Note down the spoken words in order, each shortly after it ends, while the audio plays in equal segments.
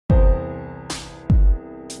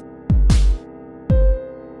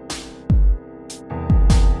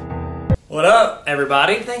What up,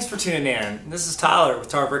 everybody? Thanks for tuning in. This is Tyler with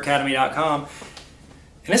TarverAcademy.com,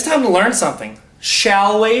 and it's time to learn something,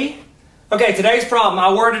 shall we? Okay, today's problem,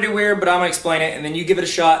 I worded it weird, but I'm going to explain it, and then you give it a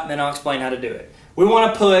shot, and then I'll explain how to do it. We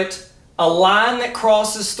want to put a line that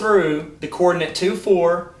crosses through the coordinate 2,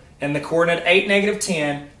 4, and the coordinate 8, negative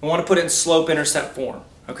 10. We want to put it in slope-intercept form,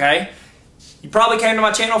 okay? You probably came to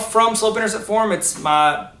my channel from slope-intercept form. It's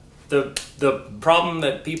the problem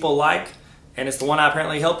that people like, and it's the one I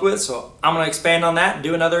apparently helped with, so I'm going to expand on that and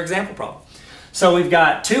do another example problem. So we've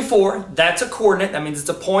got 2, 4. That's a coordinate. That means it's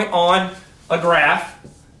a point on a graph.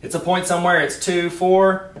 It's a point somewhere. It's 2,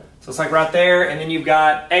 4. So it's like right there. And then you've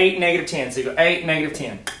got 8, negative 10. So you go 8, negative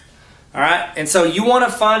 10. All right? And so you want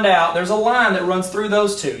to find out, there's a line that runs through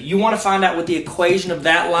those two. You want to find out what the equation of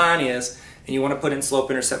that line is, and you want to put it in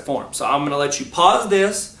slope-intercept form. So I'm going to let you pause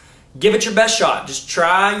this. Give it your best shot. Just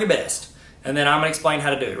try your best. And then I'm going to explain how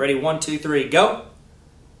to do it. Ready? 1, 2, 3, go.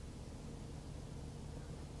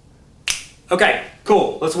 Okay,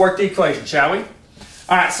 cool. Let's work the equation, shall we?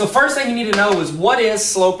 All right, so first thing you need to know is what is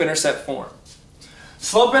slope-intercept form?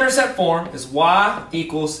 Slope-intercept form is y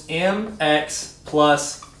equals mx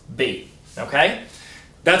plus b, okay?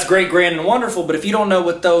 That's great, grand, and wonderful, but if you don't know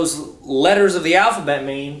what those letters of the alphabet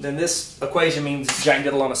mean, then this equation means jack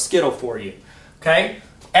diddle on a skittle for you, okay?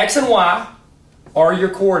 X and y are your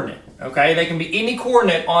coordinate. Okay, they can be any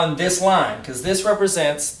coordinate on this line because this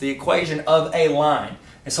represents the equation of a line.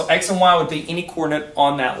 And so x and y would be any coordinate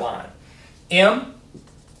on that line. M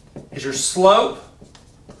is your slope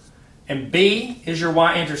and b is your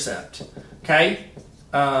y-intercept. Okay,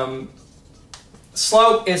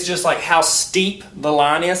 slope is just like how steep the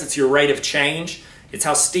line is. It's your rate of change. It's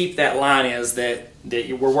how steep that line is that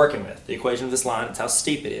we're working with. The equation of this line, it's how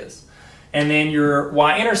steep it is. And then your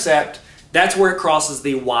y-intercept, that's where it crosses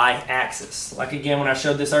the y-axis. Like again, when I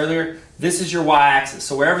showed this earlier, this is your y-axis.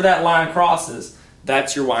 So wherever that line crosses,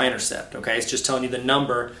 that's your y-intercept, okay? It's just telling you the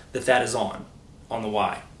number that is on the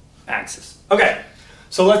y-axis. Okay,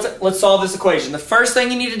 so let's solve this equation. The first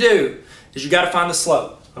thing you need to do is you got to find the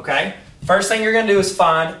slope, okay? First thing you're going to do is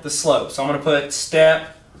find the slope. So I'm going to put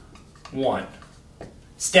step 1.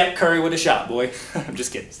 Step Curry with a shot, boy. I'm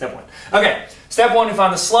just kidding, step 1. Okay, step 1 to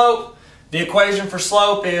find the slope. The equation for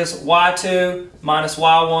slope is y2 minus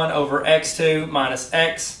y1 over x2 minus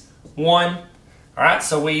x1. All right,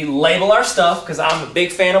 so we label our stuff because I'm a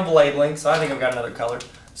big fan of labeling, so I think I've got another color.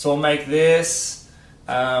 So we'll make this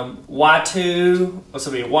y2, this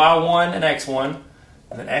will be y1 and x1,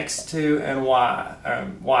 and then x2 and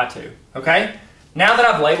y2. Okay? Now that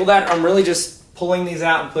I've labeled that, I'm really just pulling these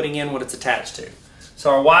out and putting in what it's attached to. So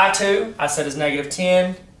our y2, I said, is negative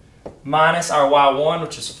 10 minus our y1,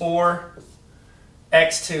 which is 4.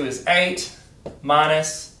 x2 is 8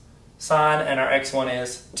 minus sign, and our x1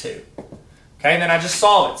 is 2. Okay, and then I just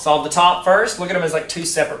solve it. Solve the top first. Look at them as like two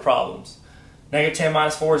separate problems. Negative 10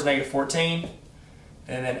 minus 4 is negative 14.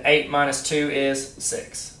 And then 8 minus 2 is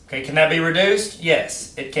 6. Okay, can that be reduced?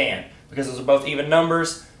 Yes, it can. Because those are both even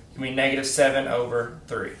numbers. It can be negative 7 over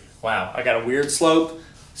 3. Wow, I got a weird slope.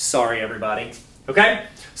 Sorry, everybody. Okay,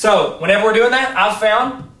 so whenever we're doing that, I've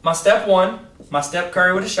found my step 1, my step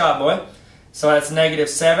Curry with a shot, boy. So that's negative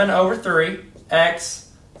 7 over 3,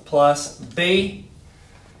 x plus b.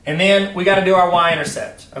 And then we got to do our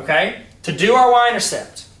y-intercept, okay? To do our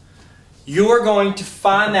y-intercept, you are going to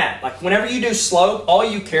find that. Like whenever you do slope, all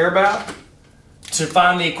you care about to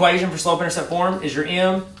find the equation for slope-intercept form is your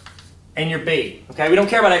m and your b, okay? We don't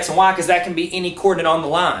care about x and y because that can be any coordinate on the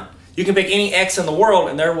line. You can pick any x in the world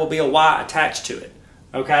and there will be a y attached to it,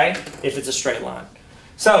 okay? If it's a straight line.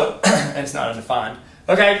 So, and it's not undefined.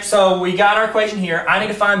 Okay, so we got our equation here. I need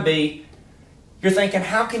to find b. You're thinking,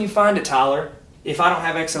 how can you find it, Tyler, if I don't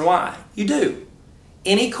have x and y? You do.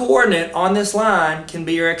 Any coordinate on this line can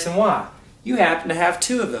be your x and y. You happen to have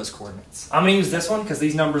 2 of those coordinates. I'm going to use this one because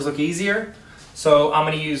these numbers look easier. So I'm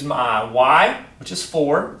going to use my y, which is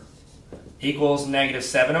 4, equals negative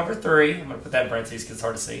 7 over 3. I'm going to put that in parentheses because it's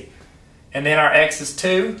hard to see. And then our x is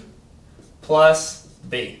 2 plus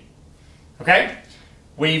b. Okay?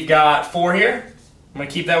 We've got 4 here. I'm going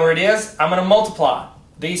to keep that where it is. I'm going to multiply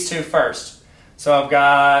these two first. So I've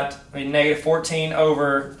got negative 14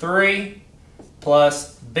 over 3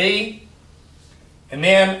 plus b. And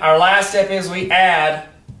then our last step is we add.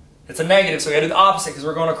 It's a negative, so we got to do the opposite because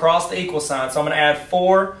we're going across the equal sign. So I'm going to add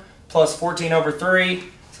 4 plus 14 over 3. So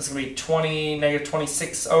it's going to be negative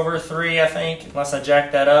 26 over 3, I think, unless I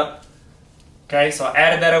jack that up. Okay, so I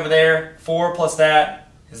added that over there. 4 plus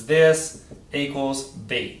that is this equals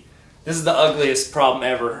b. This is the ugliest problem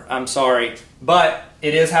ever. I'm sorry. But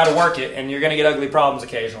it is how to work it, and you're going to get ugly problems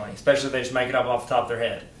occasionally, especially if they just make it up off the top of their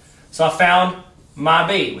head. So I found my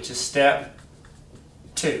b, which is step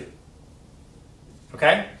 2.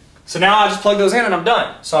 Okay? So now I just plug those in and I'm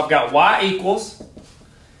done. So I've got y equals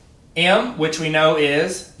m, which we know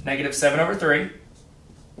is negative 7 over 3,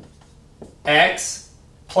 x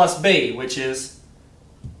plus b, which is,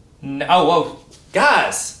 oh, whoa,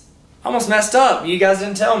 guys, I almost messed up. You guys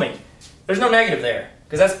didn't tell me. There's no negative there,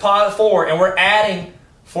 because that's positive 4, and we're adding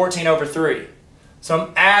 14 over 3. So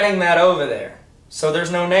I'm adding that over there. So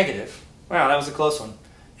there's no negative. Wow, that was a close one.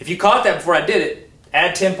 If you caught that before I did it,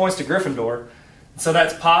 add 10 points to Gryffindor. So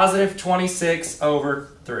that's positive 26 over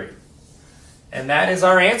 3. And that is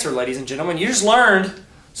our answer, ladies and gentlemen. You just learned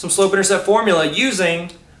some slope-intercept formula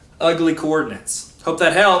using ugly coordinates. Hope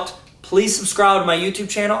that helped. Please subscribe to my YouTube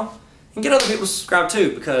channel and get other people to subscribe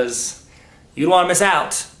too, because you don't want to miss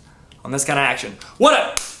out on this kind of action. What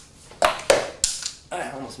up?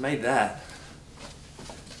 I almost made that.